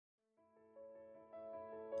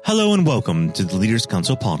Hello and welcome to the Leaders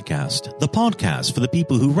Council podcast, the podcast for the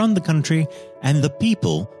people who run the country and the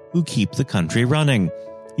people who keep the country running.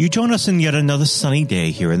 You join us in yet another sunny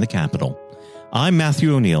day here in the capital. I'm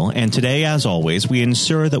Matthew O'Neill, and today, as always, we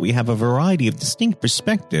ensure that we have a variety of distinct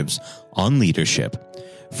perspectives on leadership.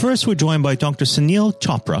 First, we're joined by Dr. Sunil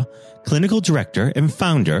Chopra, Clinical Director and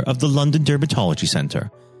Founder of the London Dermatology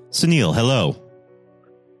Centre. Sunil, hello.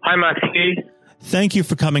 Hi, Matthew. Thank you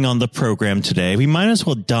for coming on the program today. We might as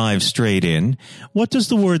well dive straight in. What does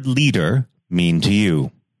the word leader mean to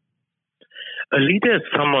you? A leader is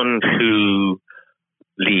someone who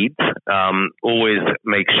leads, always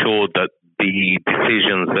makes sure that the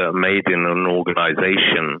decisions that are made in an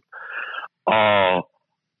organization are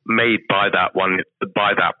made by that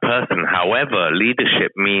person. However,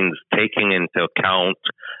 leadership means taking into account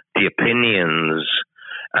the opinions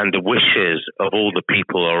and the wishes of all the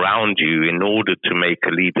people around you in order to make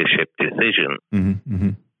a leadership decision. Mm-hmm, mm-hmm.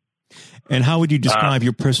 And how would you describe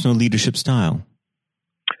your personal leadership style?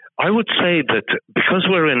 I would say that because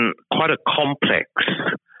we're in quite a complex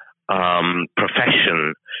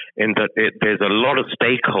profession, in that there's a lot of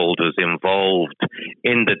stakeholders involved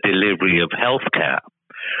in the delivery of healthcare.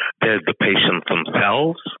 There's the patients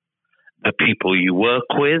themselves, the people you work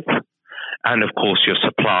with, and of course your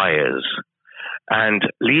suppliers. And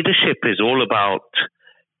leadership is all about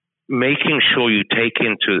making sure you take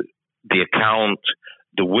into the account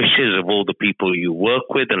the wishes of all the people you work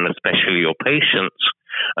with, and especially your patients,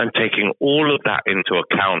 and taking all of that into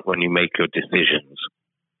account when you make your decisions.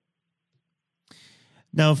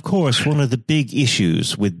 Now, of course, one of the big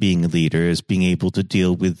issues with being a leader is being able to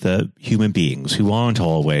deal with human beings who aren't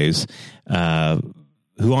always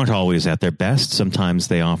at their best. Sometimes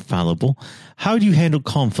they are fallible. How do you handle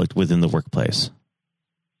conflict within the workplace?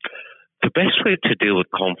 The best way to deal with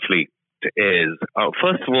conflict is,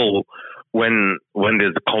 first of all, when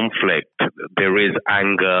there's conflict, there is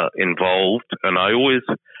anger involved. And I always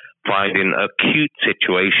find in acute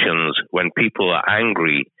situations when people are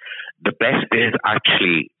angry, the best is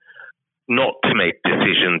actually not to make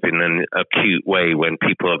decisions in an acute way when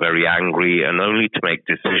people are very angry, and only to make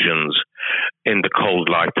decisions in the cold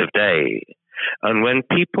light of day. And when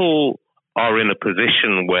people are in a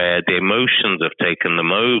position where the emotions have taken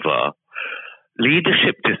them over,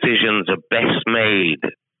 leadership decisions are best made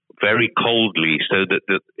very coldly so that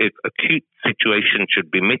the acute situation should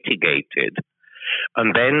be mitigated.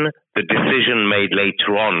 And then the decision made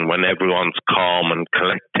later on when everyone's calm and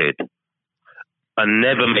collected, and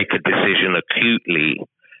never make a decision acutely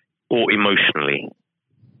or emotionally.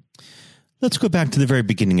 Let's go back to the very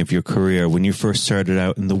beginning of your career when you first started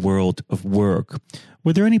out in the world of work.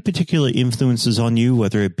 Were there any particular influences on you,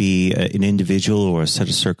 whether it be an individual or a set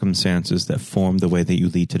of circumstances that formed the way that you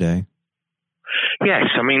lead today? Yes.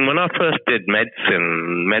 I mean, when I first did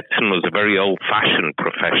medicine was a very old-fashioned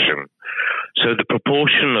profession. So the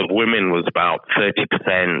proportion of women was about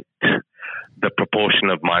 30%. The proportion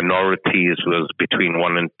of minorities was between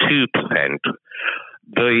 1% and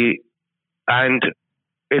 2%. And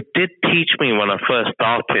it did teach me when I first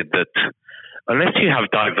started that unless you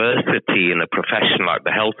have diversity in a profession like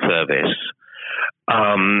the health service,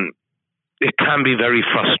 it can be very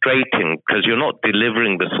frustrating because you're not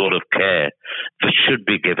delivering the sort of care that should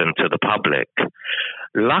be given to the public.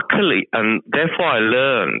 Luckily, and therefore I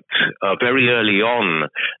learned very early on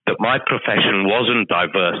that my profession wasn't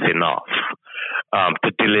diverse enough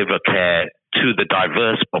to deliver care to the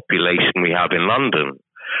diverse population we have in London.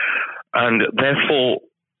 And therefore,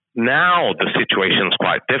 now the situation is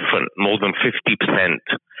quite different. More than 50%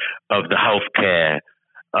 of the healthcare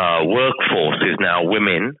workforce is now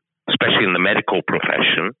women, especially in the medical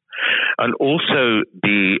profession. And also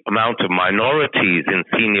the amount of minorities in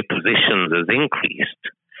senior positions has increased.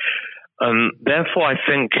 And therefore, I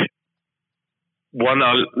think what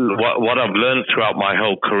I've learned throughout my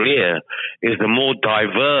whole career is the more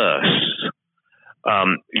diverse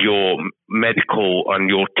your medical and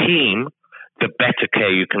your team, the better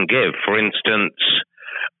care you can give. For instance,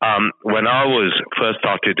 when I first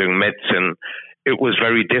started doing medicine, it was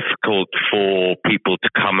very difficult for people to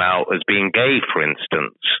come out as being gay, for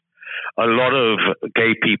instance. A lot of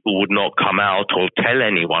gay people would not come out or tell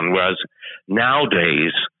anyone, whereas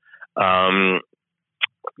nowadays,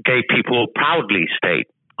 gay people proudly state,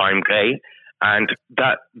 I'm gay, and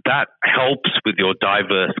that helps with your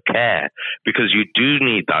diverse care, because you do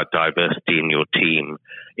need that diversity in your team,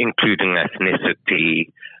 including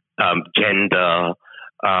ethnicity, gender,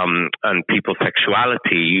 and people's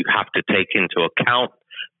sexuality. You have to take into account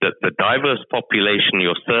that the diverse population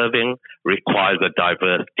you're serving requires a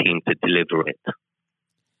diverse team to deliver it.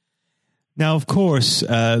 Now, of course,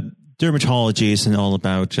 dermatology isn't all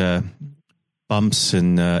about bumps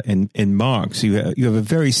and marks. You have a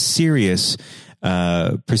very serious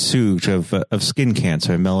pursuit of skin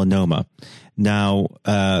cancer, melanoma. Now,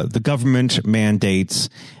 the government mandates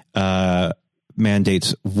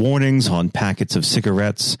warnings on packets of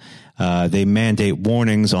cigarettes. They mandate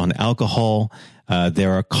warnings on alcohol.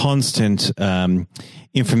 There are constant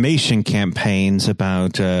information campaigns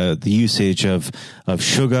about the usage of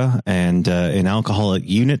sugar and alcoholic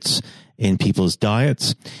units in people's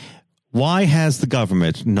diets. Why has the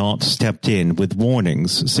government not stepped in with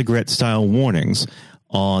warnings, cigarette-style warnings,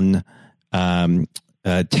 on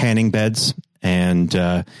tanning beds and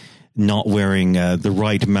not wearing the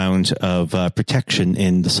right amount of protection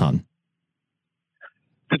in the sun?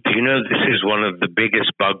 Do you know this is one of the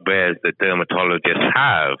biggest bugbears that dermatologists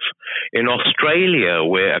have? In Australia,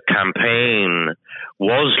 where a campaign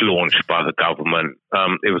was launched by the government,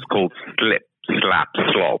 it was called Slip, Slap,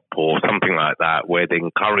 Slop, or something like that, where they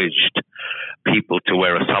encouraged people to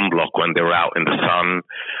wear a sunblock when they were out in the sun.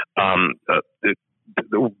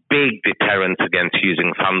 The big deterrence against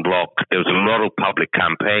using sunblock. There was a lot of public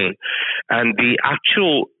campaign, and the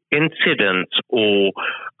actual incidence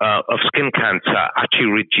of skin cancer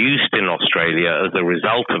actually reduced in Australia as a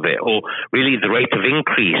result of it, or really the rate of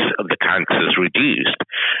increase of the cancers reduced.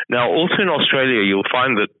 Now, also in Australia, you'll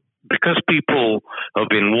find that because people have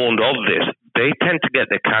been warned of this, they tend to get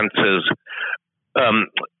their cancers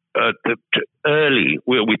early.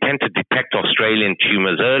 We tend to detect Australian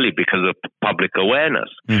tumours early because of public awareness.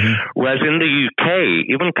 Mm-hmm. Whereas in the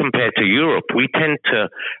UK, even compared to Europe, we tend to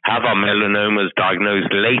have our melanomas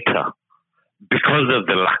diagnosed later because of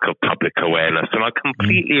the lack of public awareness. And I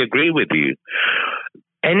completely agree with you.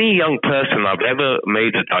 Any young person I've ever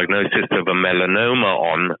made a diagnosis of a melanoma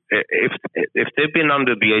on, if they've been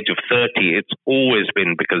under the age of 30, it's always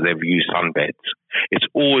been because they've used sunbeds. It's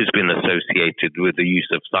always been associated with the use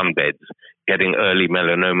of sunbeds, getting early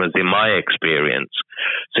melanomas in my experience.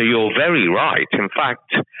 So you're very right. In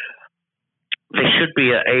fact, there should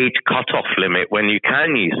be an age cutoff limit when you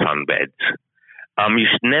can use sunbeds. You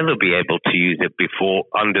should never be able to use it before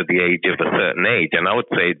under the age of a certain age, and I would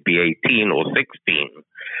say it'd be 18 or 16.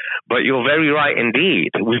 But you're very right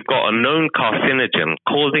indeed. We've got a known carcinogen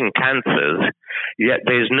causing cancers, yet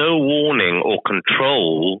there's no warning or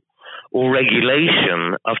control or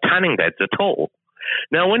regulation of tanning beds at all.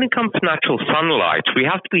 Now, when it comes to natural sunlight, we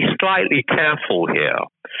have to be slightly careful here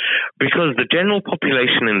because the general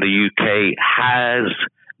population in the UK has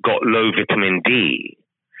got low vitamin D.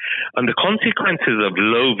 And the consequences of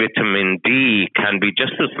low vitamin D can be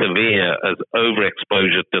just as severe as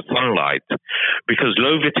overexposure to sunlight because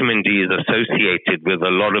low vitamin D is associated with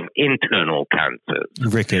a lot of internal cancers.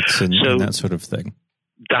 Rickets and that sort of thing.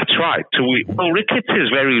 That's right. So rickets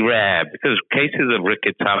is very rare because cases of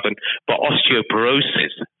rickets happen, but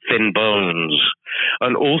osteoporosis, thin bones,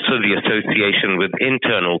 and also the association with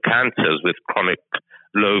internal cancers with chronic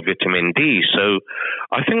low vitamin D. So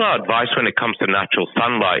I think our advice when it comes to natural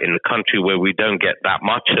sunlight in a country where we don't get that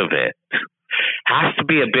much of it has to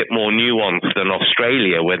be a bit more nuanced than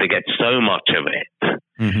Australia where they get so much of it.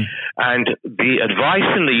 Mm-hmm. And the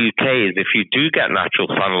advice in the UK is if you do get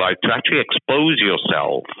natural sunlight to actually expose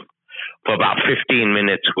yourself for about 15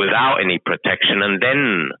 minutes without any protection and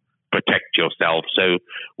then protect yourself. So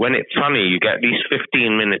when it's sunny, you get at least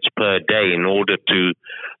 15 minutes per day in order to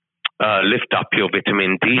lift up your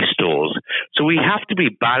vitamin D stores. So we have to be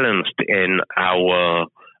balanced in our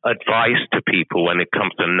advice to people when it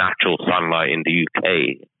comes to natural sunlight in the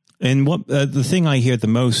UK. And what the thing I hear the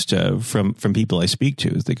most from people I speak to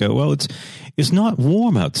is they go, "Well, it's not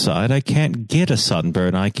warm outside. I can't get a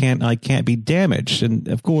sunburn. I can't be damaged." And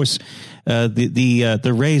of course,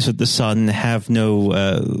 the rays of the sun have no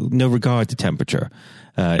regard to temperature.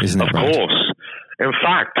 Isn't that right? Of course. In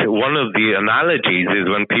fact, one of the analogies is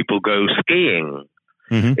when people go skiing.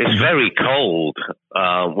 Mm-hmm. It's very cold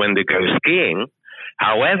when they go skiing.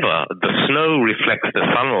 However, the snow reflects the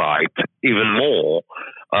sunlight even more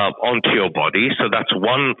onto your body. So that's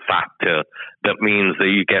one factor that means that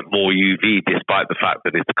you get more UV despite the fact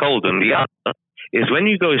that it's cold. And the other is when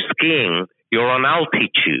you go skiing, you're on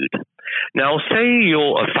altitude. Now, say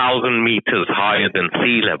you're 1,000 meters higher than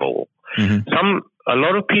sea level. Mm-hmm. A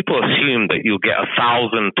lot of people assume that you'll get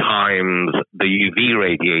 1,000 times the UV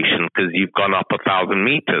radiation because you've gone up 1,000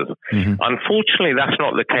 meters. Mm-hmm. Unfortunately, that's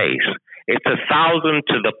not the case. It's 1,000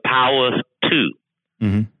 to the power 2.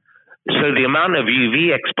 Mm-hmm. So the amount of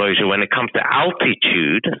UV exposure when it comes to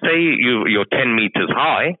altitude, say you're 10 meters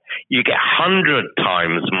high, you get 100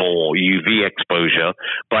 times more UV exposure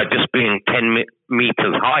by just being 10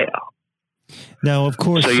 meters higher. Now, of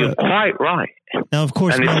course, so you're quite right. Now, of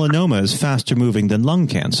course, melanoma is faster moving than lung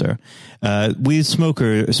cancer. With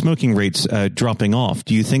smoking rates dropping off,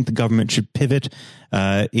 do you think the government should pivot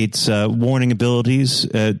its warning abilities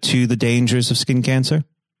to the dangers of skin cancer?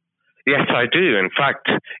 Yes, I do. In fact,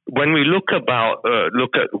 when we look at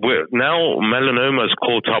now melanoma is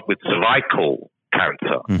caught up with cervical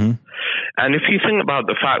cancer. Mm-hmm. And if you think about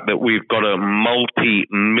the fact that we've got a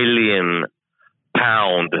multi-million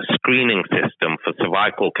pound screening system for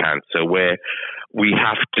cervical cancer where we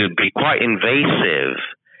have to be quite invasive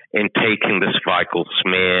in taking the cervical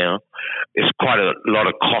smear. There's quite a lot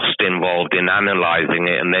of cost involved in analyzing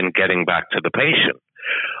it and then getting back to the patient.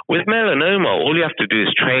 With melanoma, all you have to do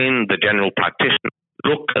is train the general practitioner,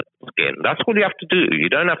 look at the skin. That's all you have to do. You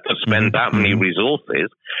don't have to spend that many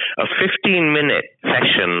resources. A 15-minute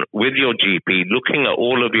session with your GP looking at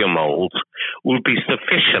all of your moles will be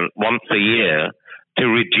sufficient once a year to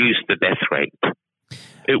reduce the death rate.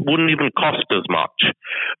 It wouldn't even cost as much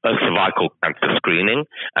as cervical cancer screening,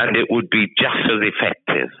 and it would be just as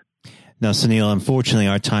effective. Now, Sunil, unfortunately,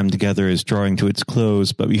 our time together is drawing to its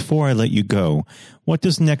close, but before I let you go, what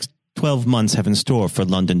does the next 12 months have in store for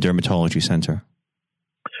London Dermatology Centre?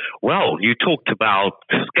 Well, you talked about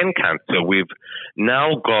skin cancer. We've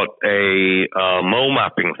now got a mole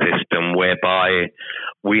mapping system whereby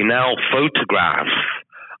we now photograph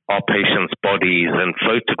our patients' bodies and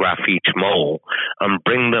photograph each mole and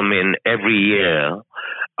bring them in every year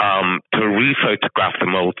to re-photograph the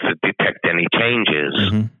mole to detect any changes.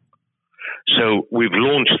 Mm-hmm. So we've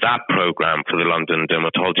launched that program for the London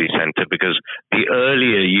Dermatology Centre because the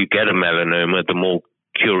earlier you get a melanoma, the more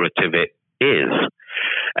curative it is.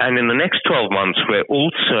 And in the next 12 months, we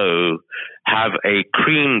also have a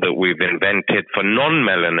cream that we've invented for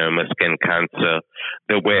non-melanoma skin cancer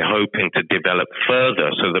that we're hoping to develop further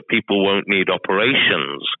so that people won't need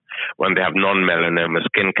operations when they have non-melanoma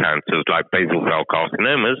skin cancers like basal cell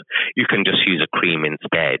carcinomas. You can just use a cream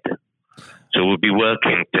instead. So we'll be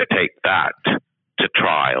working to take that to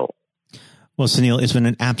trial. Well, Sunil, it's been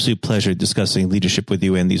an absolute pleasure discussing leadership with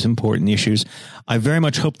you and these important issues. I very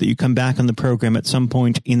much hope that you come back on the program at some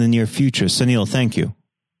point in the near future. Sunil, thank you.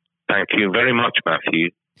 Thank you very much, Matthew.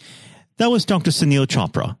 That was Dr. Sunil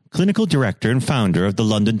Chopra, Clinical Director and Founder of the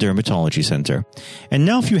London Dermatology Centre. And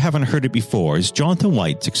now, if you haven't heard it before, is Jonathan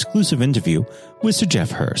White's exclusive interview with Sir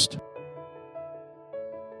Geoff Hurst.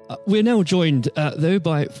 We're now joined, though,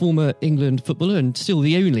 by former England footballer and still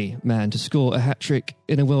the only man to score a hat-trick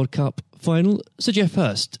in a World Cup final, Sir Geoff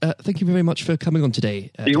Hurst. Thank you very much for coming on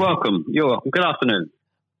today. You're welcome. You're welcome. Good afternoon.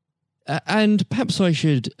 And perhaps I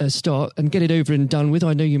should start and get it over and done with.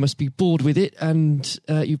 I know you must be bored with it, and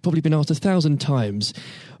you've probably been asked 1,000 times.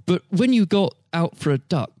 But when you got out for a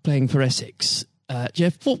duck playing for Essex,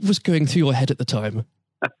 Geoff, what was going through your head at the time?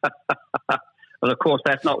 Well, of course,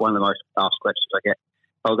 that's not one of the most asked questions I get.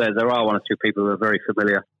 Although there are one or two people who are very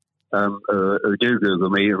familiar who do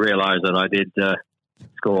Google me and realise that I did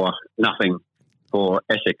score nothing for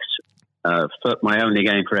Essex. My only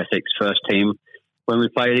game for Essex first team when we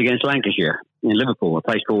played against Lancashire in Liverpool, a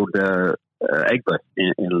place called Egbert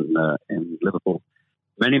in Liverpool,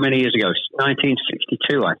 many, many years ago,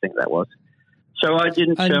 1962, I think that was. So I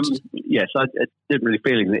didn't, I didn't really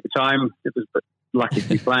feel it at the time. It was lucky to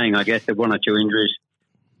be playing, I guess. There were one or two injuries.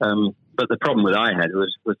 But the problem that I had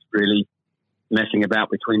was really messing about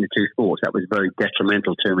between the two sports. That was very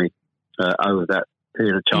detrimental to me over that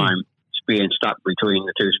period of time, being stuck between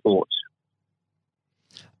the two sports.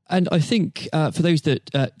 And I think for those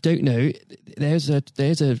that don't know, there's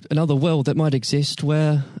another world that might exist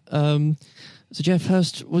where Sir Geoff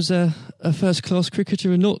Hurst was a first-class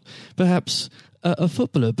cricketer and not perhaps a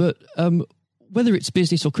footballer. But whether it's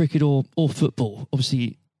business or cricket or football,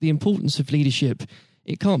 obviously the importance of leadership,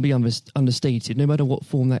 it can't be understated, no matter what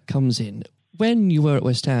form that comes in. When you were at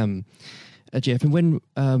West Ham, Geoff, and when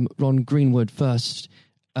Ron Greenwood first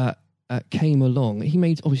came along, he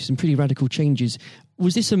made obviously some pretty radical changes.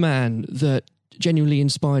 Was this a man that genuinely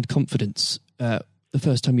inspired confidence the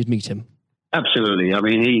first time you'd meet him? Absolutely. I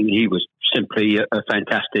mean, he was simply a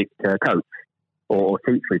fantastic coach or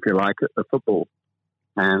teacher, if you like, of football.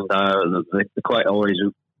 And they quite always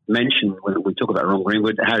mention when we talk about Ron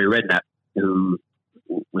Greenwood, Harry Redknapp, who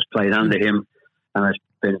was played under him and has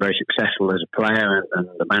been very successful as a player and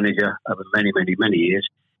the manager over many, many, many years.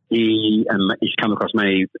 He's come across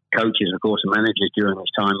many coaches, of course, and managers during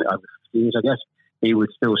his time over years, I guess. He would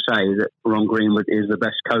still say that Ron Greenwood is the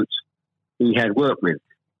best coach he'd worked with.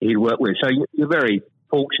 So you're very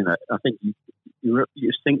fortunate. I think you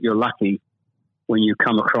think you're lucky when you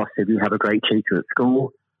come across, if you have a great teacher at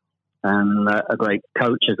school and a great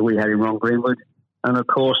coach as we had in Ron Greenwood. and of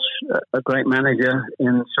course, a great manager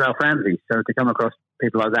in Sir Alf Ramsey. So to come across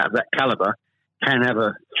people like that, of that calibre, can have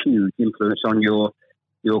a huge influence on your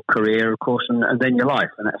career, of course, and then your life.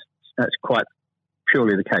 And that's quite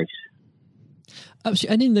purely the case.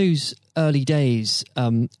 Absolutely. And in those early days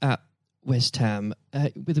at West Ham,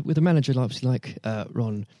 with a manager like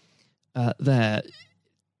Ron there,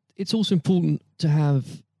 it's also important to have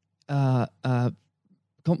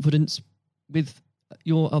confidence with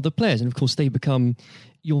your other players, and of course they become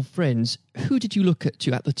your friends. Who did you look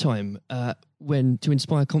to at the time when to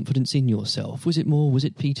inspire confidence in yourself? Was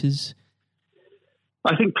it Peters?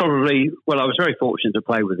 I think probably. Well, I was very fortunate to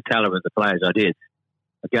play with the calibre of the players I did.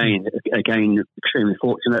 Again, extremely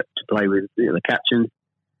fortunate to play with the captain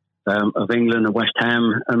of England and West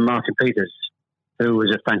Ham, and Martin Peters, who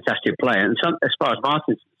was a fantastic player. And as far as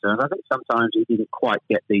Martin's concerned, I think sometimes he didn't quite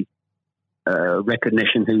get the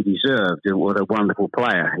recognition he deserved. What a wonderful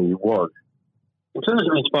player he was. In terms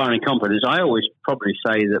of inspiring confidence, I always probably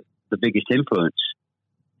say that the biggest influence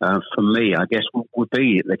for me, I guess, would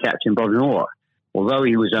be the captain, Bob Noor. Although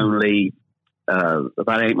he was only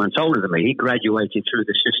about 8 months older than me, he graduated through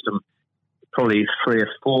the system probably 3 or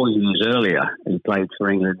 4 years earlier. He played for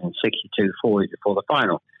England in 62, 4 years before the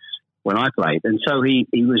final when I played. And so he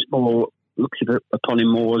was more, looked upon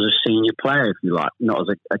him more as a senior player, if you like, not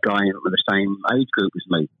as a guy with the same age group as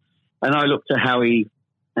me. And I looked at how he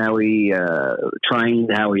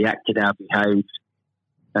trained, how he acted, how he behaved,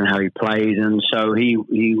 and how he played. And so he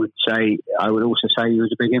would say, I would also say he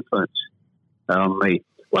was a big influence on me.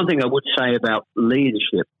 One thing I would say about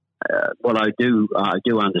leadership, what I do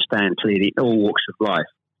understand clearly in all walks of life,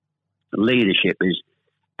 leadership is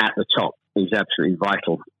at the top, is absolutely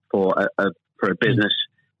vital for a business,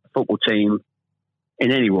 a football team,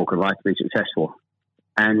 in any walk of life to be successful.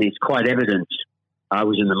 And it's quite evident. I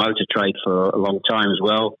was in the motor trade for a long time as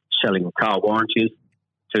well, selling car warranties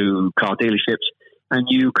to car dealerships. And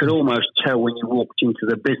you could almost tell when you walked into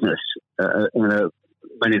the business,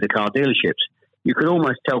 many of the car dealerships, you could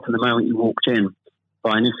almost tell from the moment you walked in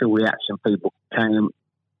by initial reaction, people came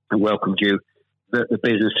and welcomed you, that the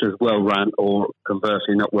business was well run or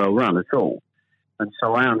conversely not well run at all. And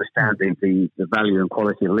so I understand the value and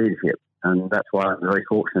quality of leadership. And that's why I'm very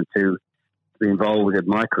fortunate to be involved in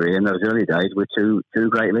my career in those early days with two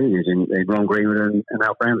great leaders in Ron Greenwood and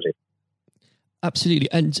Alf Ramsey. Absolutely.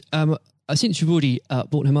 And since you've already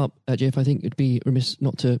brought him up, Jeff, I think it'd be remiss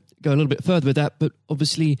not to go a little bit further with that. But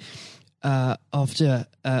obviously, after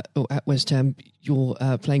at West Ham, your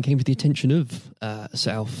playing came to the attention of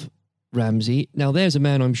Sir Alf Ramsey. Now, there's a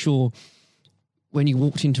man I'm sure when you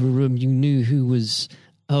walked into a room, you knew who was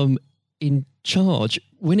in charge.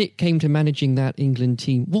 When it came to managing that England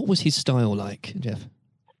team, what was his style like, Jeff?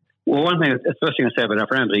 Well, the first thing I say about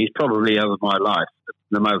Alf Ramsey, he's probably over my life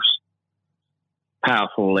the most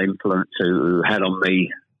powerful influence who had on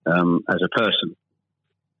me as a person.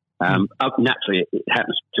 Naturally, it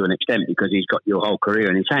happens to an extent because he's got your whole career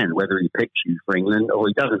in his hand. Whether he picks you for England or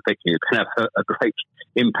he doesn't pick you, it can have a great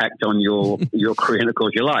impact on your career and, of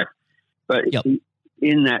course, your life. But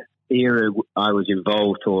in that era I was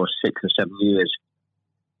involved for 6 or 7 years,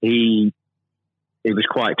 it was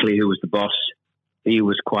quite clear who was the boss. He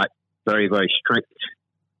was quite very, very strict.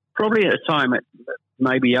 Probably at a time,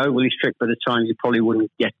 maybe overly strict, but at a time you probably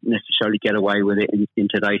wouldn't necessarily get away with it in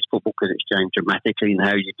today's football because it's changed dramatically in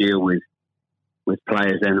how you deal with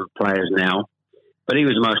players then and players now. But he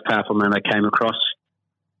was the most powerful man I came across,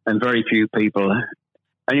 and very few people.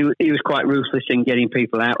 And he was quite ruthless in getting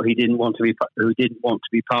people out who didn't want to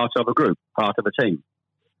be part of a group, part of a team.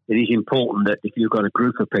 It is important that if you've got a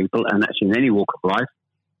group of people, and that's in any walk of life,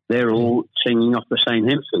 they're all singing off the same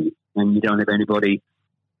hymn sheet, and you don't have anybody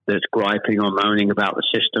that's griping or moaning about the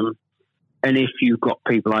system. And if you've got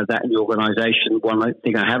people like that in your organisation, one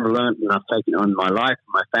thing I have learned, and I've taken it on in my life,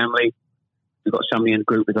 my family, you've got somebody in the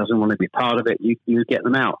group that doesn't want to be part of it, you get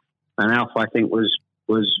them out. And Alf, I think, was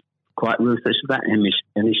quite ruthless with that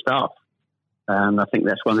in his staff. And I think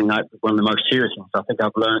that's one of the most serious things I think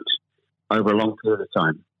I've learnt over a long period of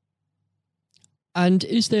time. And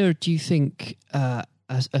is there, do you think,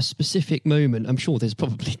 a specific moment, I'm sure there's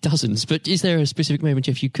probably dozens, but is there a specific moment,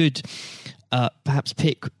 Jeff, you could perhaps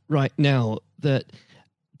pick right now that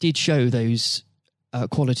did show those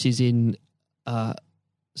qualities in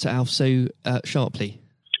Sir Alf so sharply?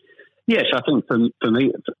 Yes, I think for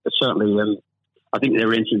me, certainly, I think there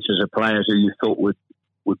are instances of players who you thought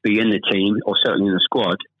would be in the team or certainly in the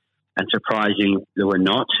squad, and surprising they were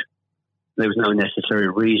not. There was no necessary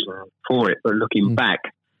reason for it, but looking back,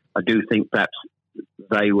 I do think perhaps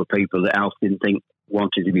they were people that Alf didn't think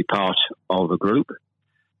wanted to be part of a group.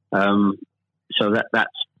 So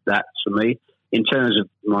that's for me. in terms of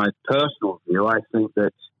my personal view, I think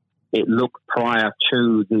that it looked prior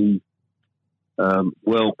to the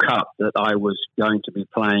World Cup that I was going to be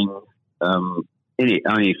playing in it.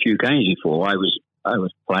 Only a few games before I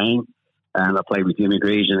was playing, and I played with Jimmy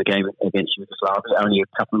Greaves in a game against Yugoslavia only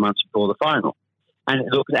a couple of months before the final. And it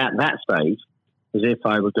looked at that stage as if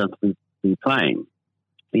I was going to be playing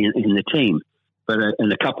in the team. But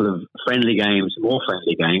in a couple of more friendly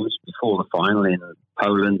games before the final in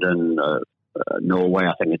Poland and Norway,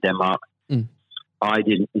 I think, and Denmark, I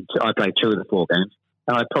played 2 of the 4 games,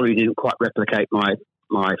 and I probably didn't quite replicate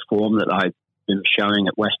my form that I'd been showing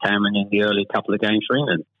at West Ham and in the early couple of games for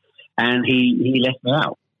England. And he left me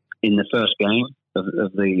out in the first game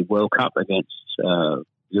of the World Cup against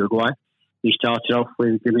Uruguay. He started off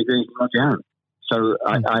with Jimmy Greaves and Roger Hunt. So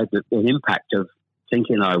I had an impact of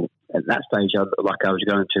thinking at that stage like I was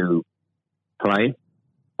going to play,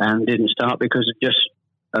 and didn't start because of just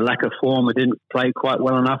a lack of form. I didn't play quite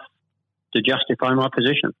well enough to justify my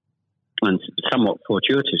position. And somewhat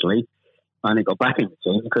fortuitously, I only got back in the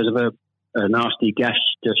team because of a nasty gash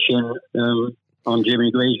to shin on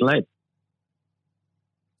Jimmy Greaves' leg.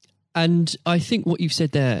 And I think what you've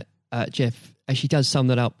said there, Jeff, actually does sum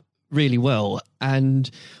that up really well. And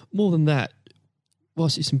more than that,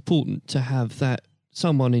 whilst it's important to have that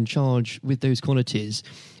someone in charge with those qualities,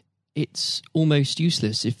 it's almost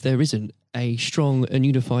useless if there isn't a strong and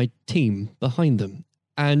unified team behind them.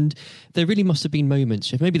 And there really must have been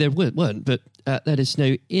moments, maybe there weren't, but let us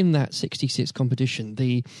know, in that 66 competition,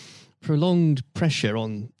 the prolonged pressure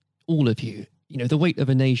on all of you, the weight of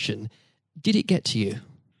a nation, did it get to you?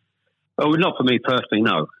 Oh, not for me personally,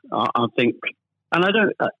 no. I think, and I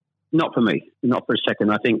don't, not for me, not for a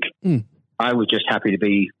second. I think I was just happy to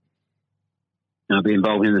be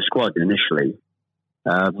involved in the squad initially.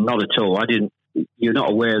 Not at all. You're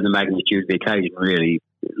not aware of the magnitude of the occasion, really,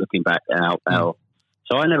 looking back out.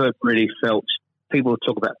 So I never really felt, people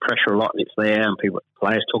talk about pressure a lot and it's there, and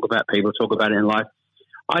players talk about it in life.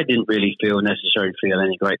 I didn't really necessarily feel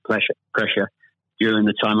any great pressure during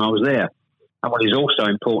the time I was there. And what is also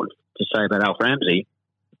important to say about Alf Ramsey,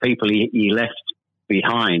 the people he left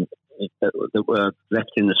behind that were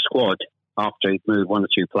left in the squad after he'd moved 1 or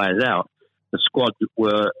 2 players out, the squad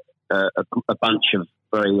were a bunch of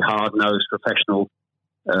very hard-nosed, professional,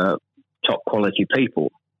 top-quality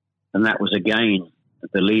people. And that was, again,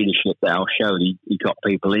 the leadership that Al showed. He got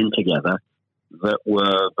people in together that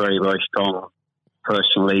were very, very strong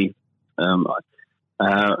personally. And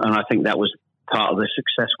I think that was part of the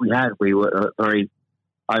success we had. We were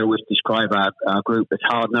I always describe our group as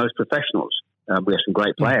hard-nosed professionals. We have some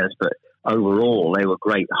great players, but overall they were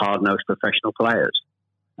great hard-nosed professional players.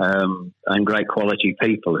 And great quality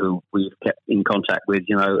people who we've kept in contact with,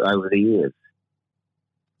 over the years.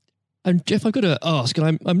 And Jeff, I've got to ask,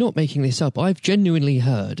 and I'm not making this up, I've genuinely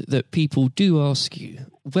heard that people do ask you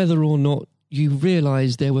whether or not you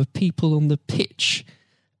realise there were people on the pitch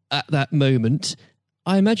at that moment.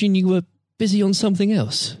 I imagine you were busy on something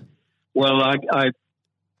else. Well, I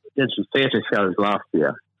did some theatre shows last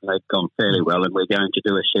year. They've gone fairly well, and we're going to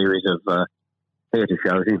do a series of theatre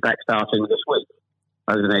shows, in fact, starting this week,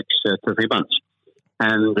 over the next 2 or 3 months.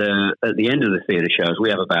 And at the end of the theatre shows, we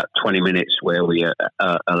have about 20 minutes where we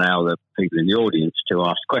allow the people in the audience to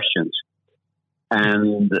ask questions.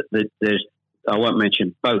 And I won't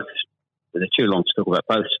mention both. They're too long to talk about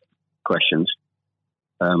both questions.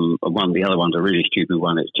 The other one's a really stupid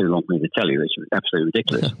one. It's too long for me to tell you. It's absolutely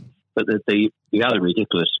ridiculous. But the other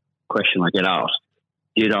ridiculous question I get asked,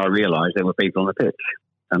 did I realise there were people on the pitch?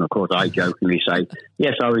 And of course, I jokingly say,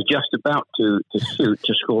 yes, I was just about to shoot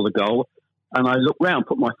to score the goal. And I looked round,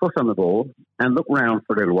 put my foot on the ball, and looked round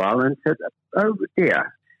for a little while and said, oh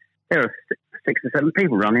dear, there are 6 or 7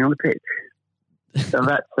 people running on the pitch. So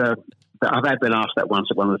I've been asked that once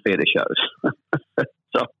at one of the theatre shows.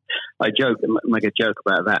 So I make a joke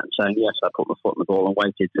about that and saying, yes, I put my foot on the ball and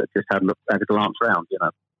waited to just have a glance round,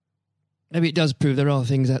 Maybe it does prove there are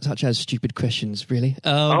things such as stupid questions, really.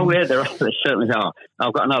 Oh, yeah, there certainly are.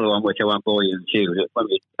 I've got another one which I won't bore you into. It won't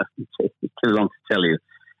be too long to tell you.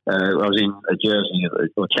 I was in a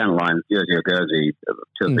Jersey or Channel Line, Jersey or Guernsey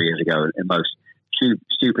 2 or 3 years ago, and most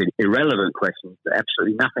stupid, irrelevant questions,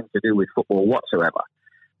 absolutely nothing to do with football whatsoever,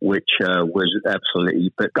 which was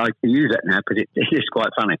absolutely, but I can use that now because it is quite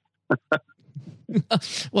funny.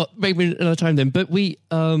 Well, maybe another time then, but we...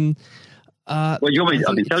 well, you want me?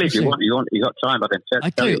 I can tell you if you want. You got time? I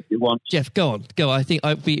can tell you if you want. Jeff, go on. Go. I think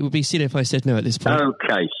it would be silly if I said no at this point.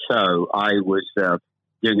 Okay, so I was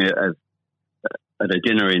doing at a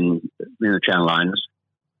dinner in the Channel Lines,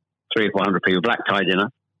 300 or 400 people, black tie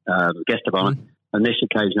dinner, guest of honour. And this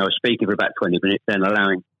occasion, I was speaking for about 20 minutes, then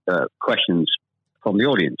allowing questions from the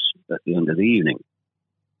audience at the end of the evening.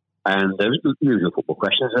 And there was the usual football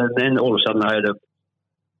questions, and then all of a sudden I heard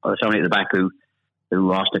somebody at the back who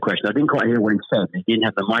asked a question. I didn't quite hear what he said. He didn't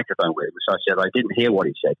have the microphone with him, so I said, I didn't hear what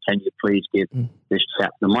he said. Can you please give this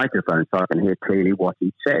chap the microphone so I can hear clearly what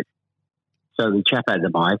he said? So the chap had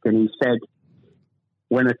the mic, and he said,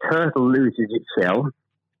 when a turtle loses its shell,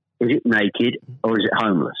 is it naked or is it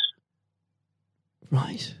homeless?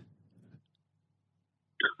 Right.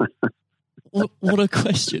 What a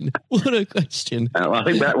question. What a question. I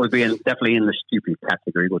think that would be definitely in the stupid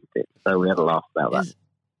category, wouldn't it? So we had a laugh about that.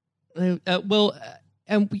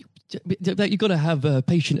 You've got to have a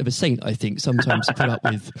patient of a saint, I think, sometimes to put up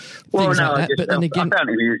with things like that. But then again, I found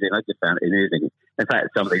it amusing. I just found it amusing. In fact,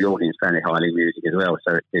 some of the audience found it highly amusing as well.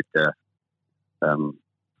 So it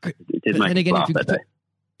did make me laugh that day.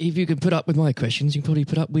 If you can put up with my questions, you can probably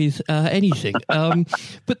put up with anything.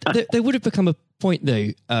 But there would have become a point, though,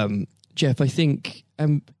 Jeff, I think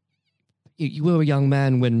you were a young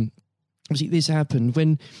man when obviously this happened,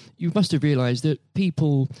 when you must have realised that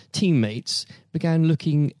teammates, began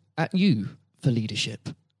looking at you for leadership.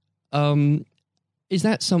 Is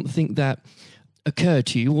that something that occurred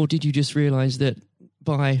to you, or did you just realise that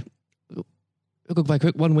by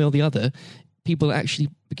one way or the other, people actually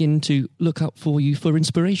begin to look up for you for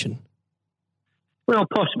inspiration? Well,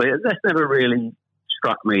 possibly. That's never really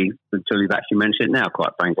struck me until you've actually mentioned it now,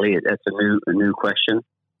 quite frankly. It's a new question.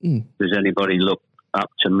 Does anybody look up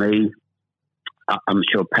to me? I'm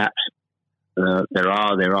sure perhaps there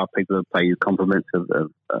are people who pay you compliments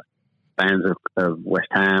of fans of West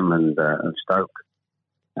Ham and Stoke,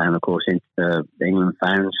 and of course England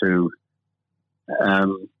fans who I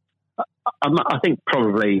think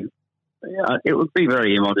probably it would be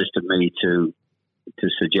very immodest of me to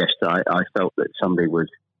suggest that I felt that somebody was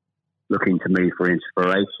looking to me for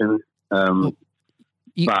inspiration.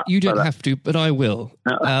 You don't have to, but I will.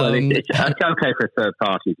 It's okay for a third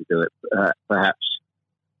party to do it. Perhaps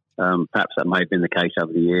that may have been the case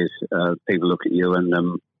over the years. People look at you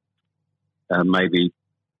and maybe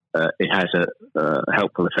it has a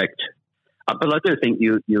helpful effect. But I do think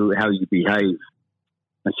you how you behave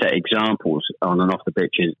and set examples on and off the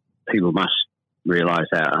pitches, people must realise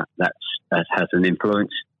that has an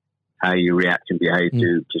influence. How you react and behave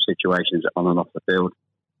to situations on and off the field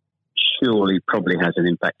surely probably has an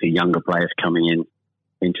impact to younger players coming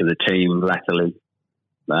into the team latterly.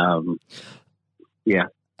 Yeah.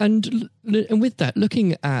 And with that,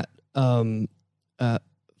 looking at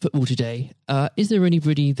football today, is there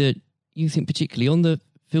anybody that you think particularly on the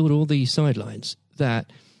field or the sidelines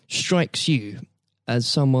that strikes you as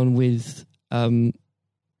someone with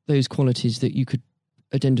those qualities that you could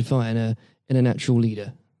identify in a natural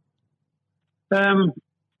leader?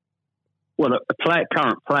 Well,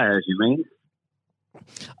 current players, you mean?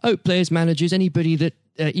 Oh, players, managers, anybody that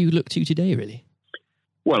you look to today, really?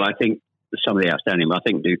 Well, I think some of the outstanding. I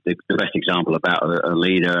think the best example about a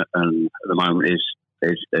leader at the moment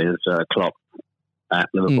is Klopp at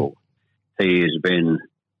Liverpool. He has been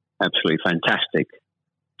absolutely fantastic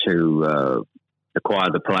to acquire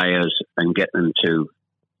the players and get them to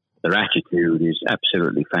their attitude is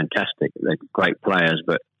absolutely fantastic. They're great players,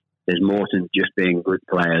 but there's more than just being good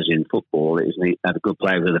players in football. It is have a good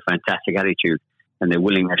player with a fantastic attitude, and their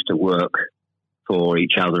willingness to work for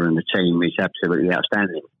each other and the team is absolutely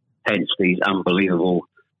outstanding. Hence these unbelievable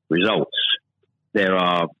results. There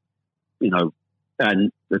are,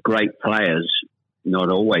 and the great players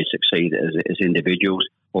not always succeed as individuals,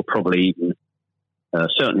 or probably even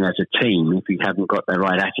certainly as a team if you haven't got the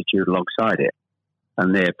right attitude alongside it.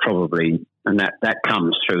 And they're probably, and that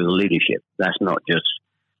comes through the leadership. That's not just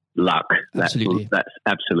luck. That's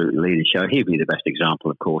absolute leadership. He'd be the best example,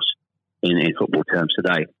 of course, in football terms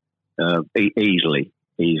today. Easily.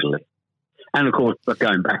 And of course, but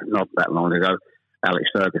going back not that long ago, Alex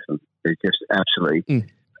Ferguson is just absolutely.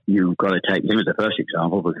 You've got to take him as the first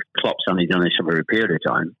example, because Klopp's only done this over a period of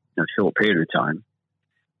time, a short period of time.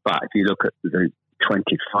 But if you look at the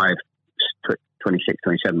 26,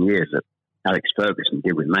 27 years that Alex Ferguson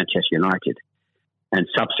did with Manchester United, and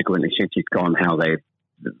subsequently since he's gone, how they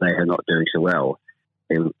are not doing so well.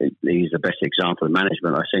 He's the best example of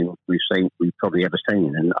management we've probably ever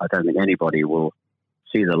seen, and I don't think anybody will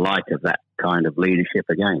see the like of that kind of leadership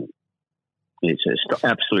again. It's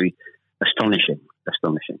absolutely astonishing.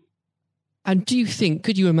 And do you think,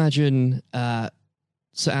 could you imagine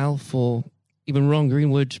Sir Alf or even Ron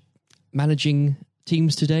Greenwood managing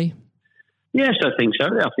teams today? Yes, I think so.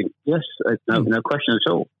 I think yes, no question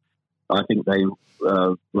at all. I think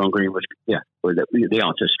Ron Greenwood. Yeah, the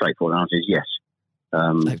answer, straightforward answer is yes.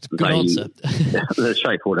 Good answer. The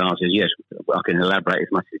straightforward answer is yes. I can elaborate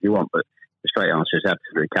as much as you want, but the straight answer is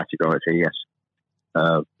absolutely categorically yes.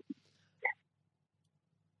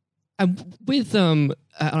 And with and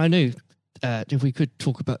I know if we could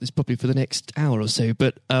talk about this probably for the next hour or so,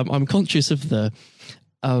 but I'm conscious of the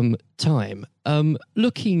time.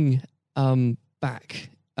 Looking back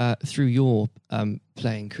through your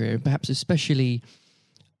playing career, perhaps especially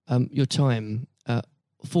your time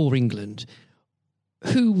for England,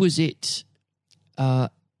 who was it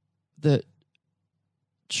that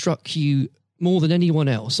struck you more than anyone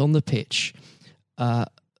else on the pitch that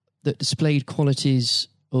displayed qualities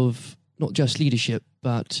of not just leadership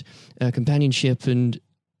but companionship and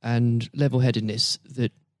level-headedness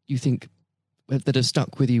that you think that have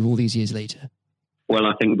stuck with you all these years later? Well,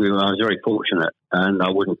 I think I was very fortunate, and I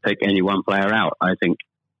wouldn't pick any one player out. I think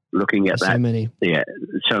looking at that,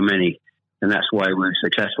 so many, and that's why we were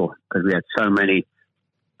successful, because we had so many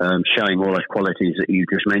showing all those qualities that you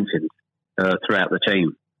just mentioned throughout the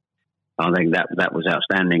team. I think that was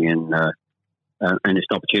outstanding, and it's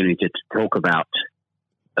an opportunity to talk about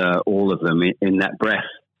all of them in that breath.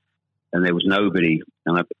 And there was nobody,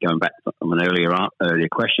 and going back from an earlier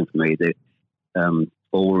question for me,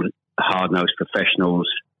 all hard-nosed professionals,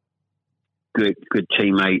 good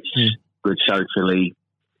teammates, good socially,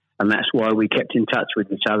 and that's why we kept in touch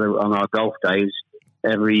with each other on our golf days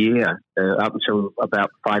every year, up until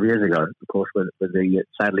about 5 years ago, of course, with the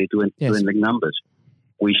sadly dwindling numbers.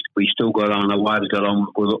 We still got on, our wives got on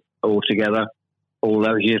all together all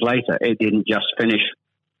those years later. It didn't just finish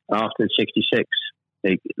after 66.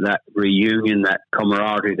 That reunion, that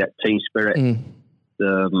camaraderie, that team spirit,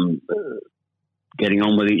 getting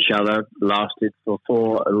on with each other lasted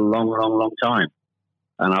for a long time.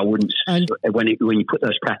 And I wouldn't, when you put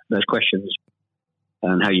those questions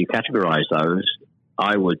and how you categorise those,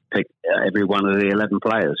 I would pick every one of the 11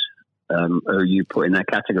 players who you put in that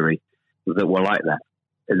category that were like that.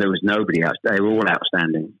 There was nobody else. They were all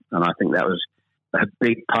outstanding. And I think that was a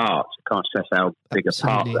big part. I can't stress how big a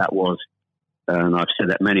part that was. And I've said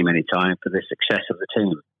that many times, for the success of the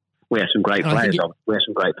team. We have some great players. We have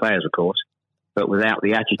some great players, of course. But without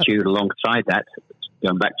the attitude alongside that,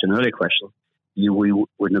 going back to an earlier question, we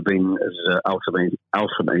wouldn't have been as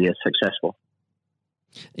ultimately as successful.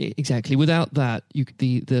 Exactly. Without that,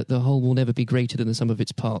 the whole will never be greater than the sum of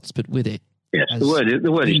its parts. But with it, yes, the word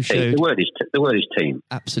is team. The word is team.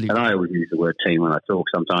 Absolutely. And I always use the word team when I talk.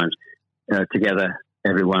 Sometimes together,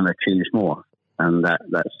 everyone achieves more, and that's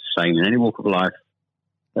the same in any walk of life.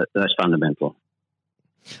 That's fundamental.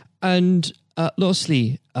 And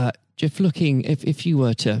lastly, Jeff, looking if you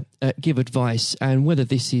were to give advice, and whether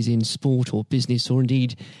this is in sport or business or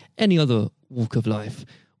indeed any other walk of life,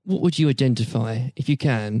 what would you identify, if you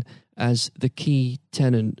can, as the key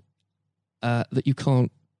tenet that you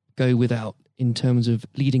can't go without in terms of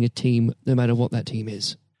leading a team, no matter what that team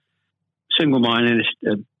is? Single-mindedness,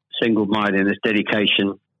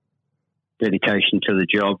 dedication to the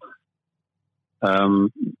job,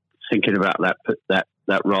 thinking about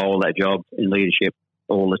that role, that job in leadership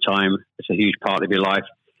all the time. It's a huge part of your life.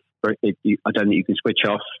 I don't think you can switch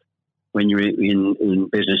off when you're in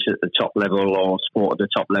business at the top level or sport at the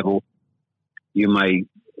top level. You may,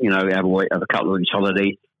 have a couple of weeks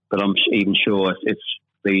holiday, but I'm even sure if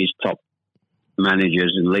these top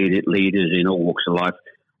managers and leaders in all walks of life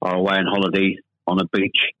are away on holiday on a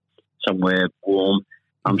beach somewhere warm,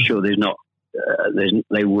 I'm sure they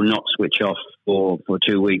will not switch off for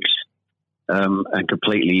 2 weeks and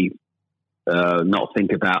completely not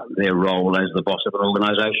think about their role as the boss of an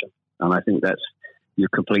organisation. And I think you're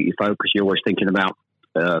completely focused. You're always thinking about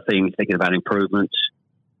things, thinking about improvements,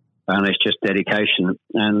 and it's just dedication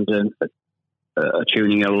and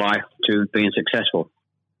tuning your life to being successful.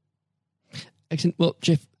 Excellent. Well,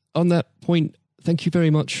 Jeff, on that point, thank you very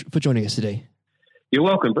much for joining us today. You're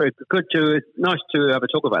welcome. Nice to have a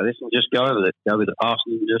talk about this and just go over the past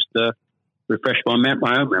and just refresh my own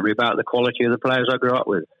memory about the quality of the players I grew up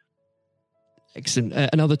with. Excellent.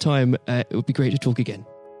 Another time, it would be great to talk again.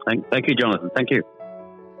 Thank you, Jonathan. Thank you.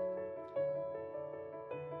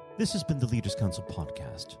 This has been the Leaders Council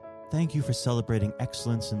podcast. Thank you for celebrating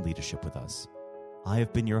excellence in leadership with us. I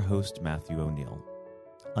have been your host, Matthew O'Neill.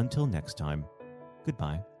 Until next time,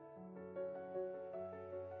 goodbye.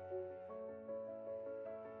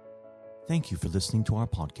 Thank you for listening to our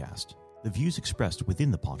podcast. The views expressed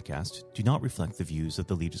within the podcast do not reflect the views of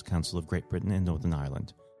the Leaders Council of Great Britain and Northern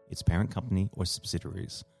Ireland, its parent company or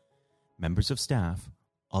subsidiaries, members of staff,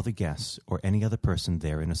 other guests, or any other person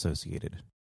therein associated.